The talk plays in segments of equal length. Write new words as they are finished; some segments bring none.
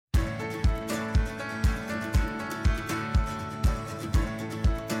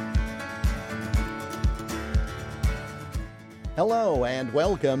Hello and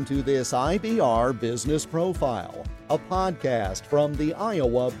welcome to this IBR Business Profile, a podcast from the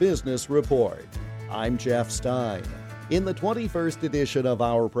Iowa Business Report. I'm Jeff Stein. In the 21st edition of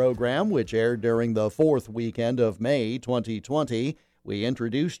our program, which aired during the fourth weekend of May 2020, we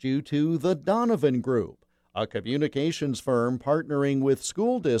introduced you to the Donovan Group, a communications firm partnering with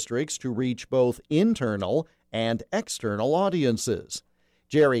school districts to reach both internal and external audiences.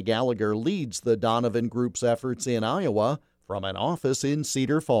 Jerry Gallagher leads the Donovan Group's efforts in Iowa from an office in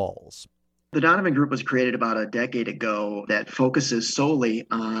Cedar Falls. The Donovan Group was created about a decade ago that focuses solely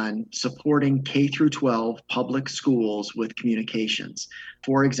on supporting K through 12 public schools with communications.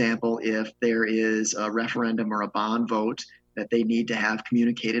 For example, if there is a referendum or a bond vote that they need to have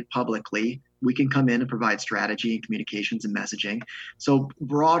communicated publicly, we can come in and provide strategy and communications and messaging. So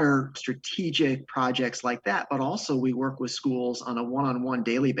broader strategic projects like that, but also we work with schools on a one-on-one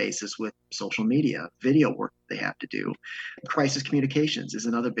daily basis with social media, video work they have to do. Crisis communications is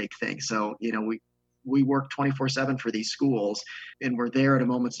another big thing. So, we work 24/7 for these schools, and we're there at a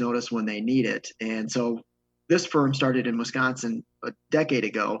moment's notice when they need it. And so this firm started in Wisconsin a decade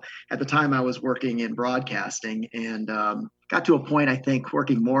ago. At the time, I was working in broadcasting and got to a point, I think,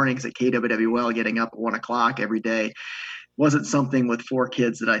 working mornings at KWWL, getting up at 1 o'clock every day, wasn't something with 4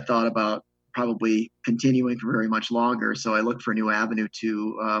 kids that I thought about probably continuing for very much longer. So I looked for a new avenue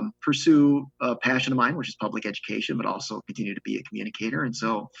to pursue a passion of mine, which is public education, but also continue to be a communicator. And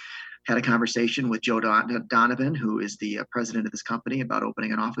so had a conversation with Joe Donovan, who is the president of this company, about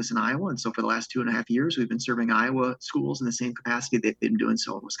opening an office in Iowa. And so for the last 2.5 years, we've been serving Iowa schools in the same capacity they've been doing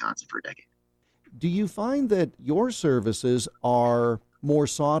so in Wisconsin for a decade. Do you find that your services are more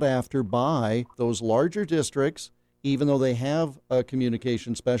sought after by those larger districts, even though they have a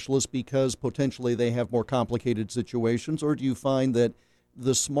communication specialist, because potentially they have more complicated situations? Or do you find that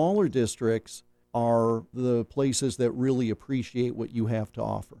the smaller districts are the places that really appreciate what you have to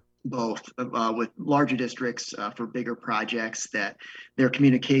offer? Both, with larger districts for bigger projects that their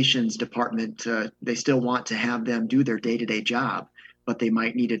communications department, they still want to have them do their day-to-day job, but they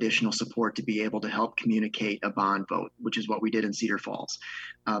might need additional support to be able to help communicate a bond vote, which is what we did in Cedar Falls.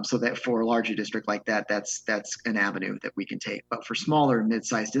 So that for a larger district like that, that's an avenue that we can take. But for smaller and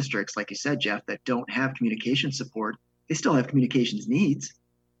mid-sized districts, like you said, Jeff, that don't have communication support, they still have communications needs.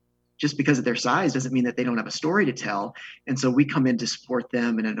 Just because of their size doesn't mean that they don't have a story to tell. And so we come in to support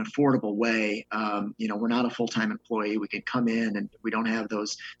them in an affordable way. We're not a full-time employee. We can come in and we don't have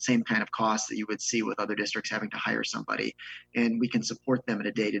those same kind of costs that you would see with other districts having to hire somebody. And we can support them in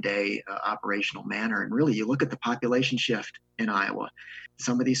a day-to-day operational manner. And really, you look at the population shift in Iowa,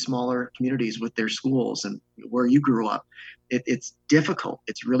 some of these smaller communities with their schools and where you grew up, it's difficult.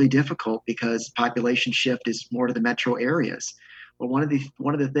 It's really difficult because population shift is more to the metro areas. But one of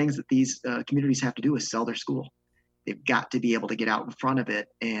the things that these communities have to do is sell their school. They've got to be able to get out in front of it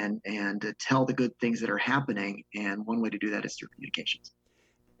and tell the good things that are happening. And one way to do that is through communications.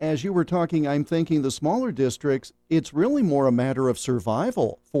 As you were talking, I'm thinking the smaller districts, it's really more a matter of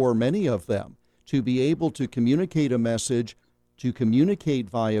survival for many of them to be able to communicate a message, to communicate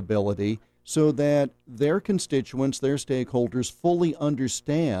viability, so that their constituents, their stakeholders fully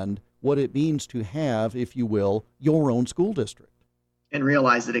understand what it means to have, if you will, your own school district. And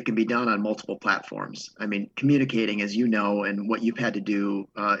realize that it can be done on multiple platforms. I mean, communicating, as you know, and what you've had to do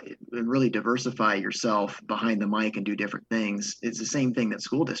and really diversify yourself behind the mic and do different things, it's the same thing that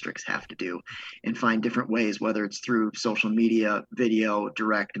school districts have to do and find different ways, whether it's through social media, video,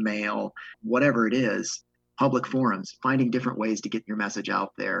 direct mail, whatever it is, public forums, finding different ways to get your message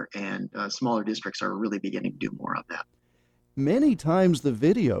out there. And smaller districts are really beginning to do more of that. Many times the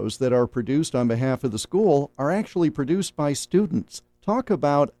videos that are produced on behalf of the school are actually produced by students. Talk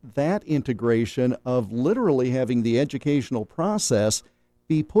about that integration of literally having the educational process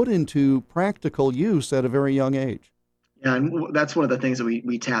be put into practical use at a very young age. Yeah, and that's one of the things that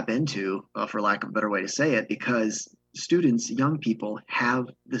we tap into, for lack of a better way to say it, because students, young people, have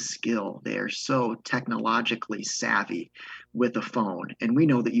the skill. They are so technologically savvy with a phone. And we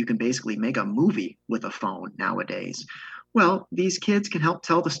know that you can basically make a movie with a phone nowadays. Well, these kids can help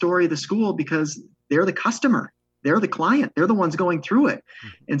tell the story of the school because they're the customer. They're the client. They're the ones going through it.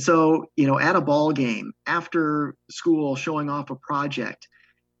 And so, at a ball game, after school, showing off a project,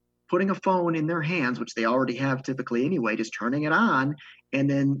 putting a phone in their hands, which they already have typically anyway, just turning it on, and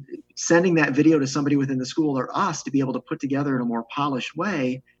then sending that video to somebody within the school or us to be able to put together in a more polished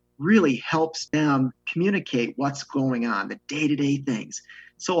way really helps them communicate what's going on, the day-to-day things.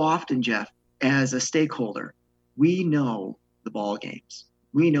 So often, Jeff, as a stakeholder, we know the ball games.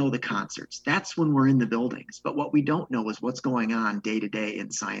 We know the concerts. That's when we're in the buildings. But what we don't know is what's going on day to day in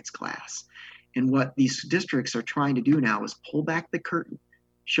science class. And what these districts are trying to do now is pull back the curtain,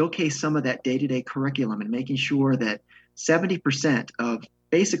 showcase some of that day-to-day curriculum, and making sure that 70% of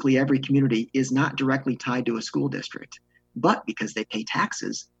basically every community is not directly tied to a school district, but because they pay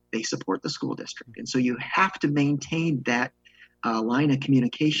taxes, they support the school district. And so you have to maintain that line of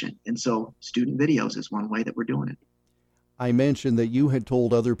communication. And so student videos is one way that we're doing it. I mentioned that you had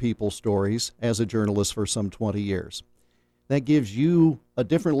told other people's stories as a journalist for some 20 years. That gives you a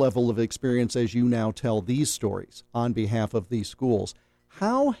different level of experience as you now tell these stories on behalf of these schools.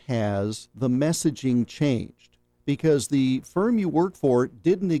 How has the messaging changed? Because the firm you work for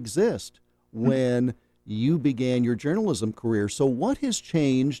didn't exist when you began your journalism career. So what has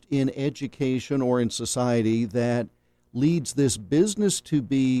changed in education or in society that leads this business to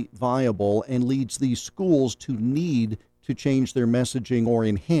be viable and leads these schools to need to change their messaging or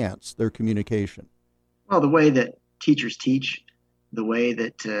enhance their communication? Well, the way that teachers teach, the way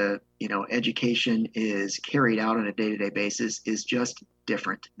that education is carried out on a day-to-day basis is just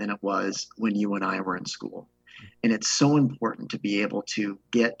different than it was when you and I were in school. And it's so important to be able to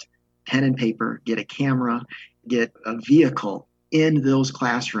get pen and paper, get a camera, get a vehicle in those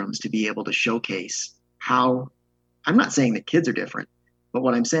classrooms to be able to showcase how, I'm not saying that kids are different, but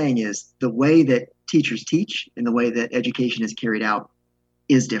what I'm saying is the way that teachers teach and the way that education is carried out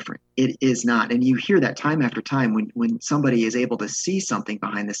is different. It is not. And you hear that time after time when somebody is able to see something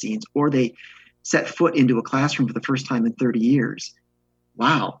behind the scenes, or they set foot into a classroom for the first time in 30 years.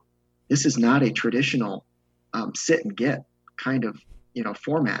 Wow, this is not a traditional sit and get kind of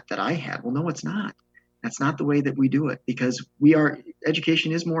format that I had. Well, no, it's not. That's not the way that we do it, because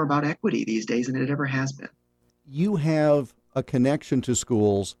education is more about equity these days than it ever has been. You have a connection to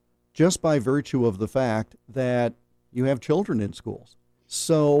schools just by virtue of the fact that you have children in schools.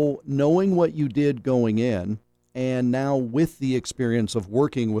 So knowing what you did going in, and now with the experience of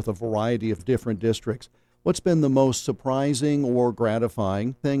working with a variety of different districts, what's been the most surprising or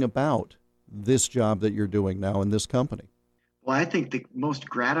gratifying thing about this job that you're doing now in this company? Well, I think the most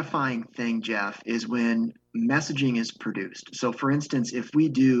gratifying thing, Jeff, is when messaging is produced. So for instance, if we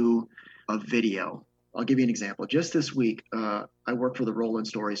do a video, I'll give you an example. Just this week, I work for the Roland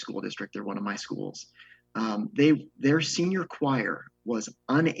Story School District. They're one of my schools. Their senior choir was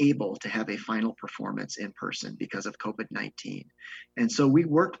unable to have a final performance in person because of COVID-19. And so we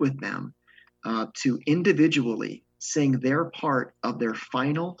worked with them to individually sing their part of their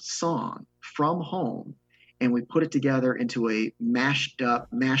final song from home. And we put it together into a mashed up,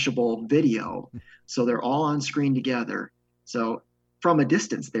 mashable video. So they're all on screen together. So from a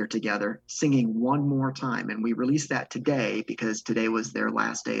distance, they're together singing one more time. And we released that today because today was their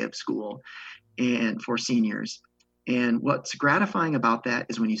last day of school and for seniors. And what's gratifying about that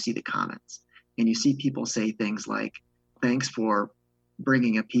is when you see the comments and you see people say things like, thanks for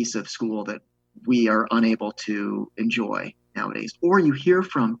bringing a piece of school that we are unable to enjoy nowadays. Or you hear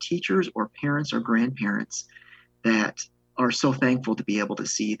from teachers or parents or grandparents that are so thankful to be able to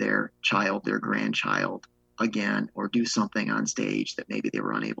see their child, their grandchild again, or do something on stage that maybe they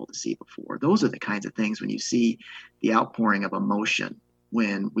were unable to see before. Those are the kinds of things when you see the outpouring of emotion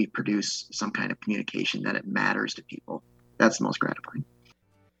when we produce some kind of communication that it matters to people. That's the most gratifying.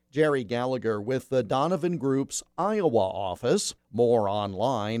 Jerry Gallagher with the Donovan Group's Iowa office. More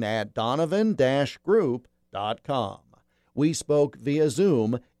online at donovan-group.com. We spoke via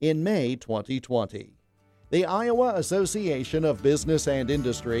Zoom in May 2020. The Iowa Association of Business and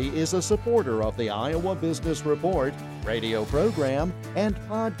Industry is a supporter of the Iowa Business Report, radio program, and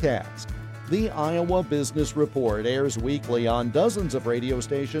podcast. The Iowa Business Report airs weekly on dozens of radio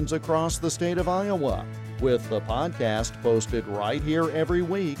stations across the state of Iowa, with the podcast posted right here every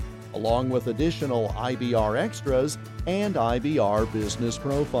week, along with additional IBR extras and IBR business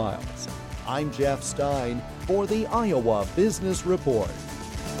profiles. I'm Jeff Stein for the Iowa Business Report.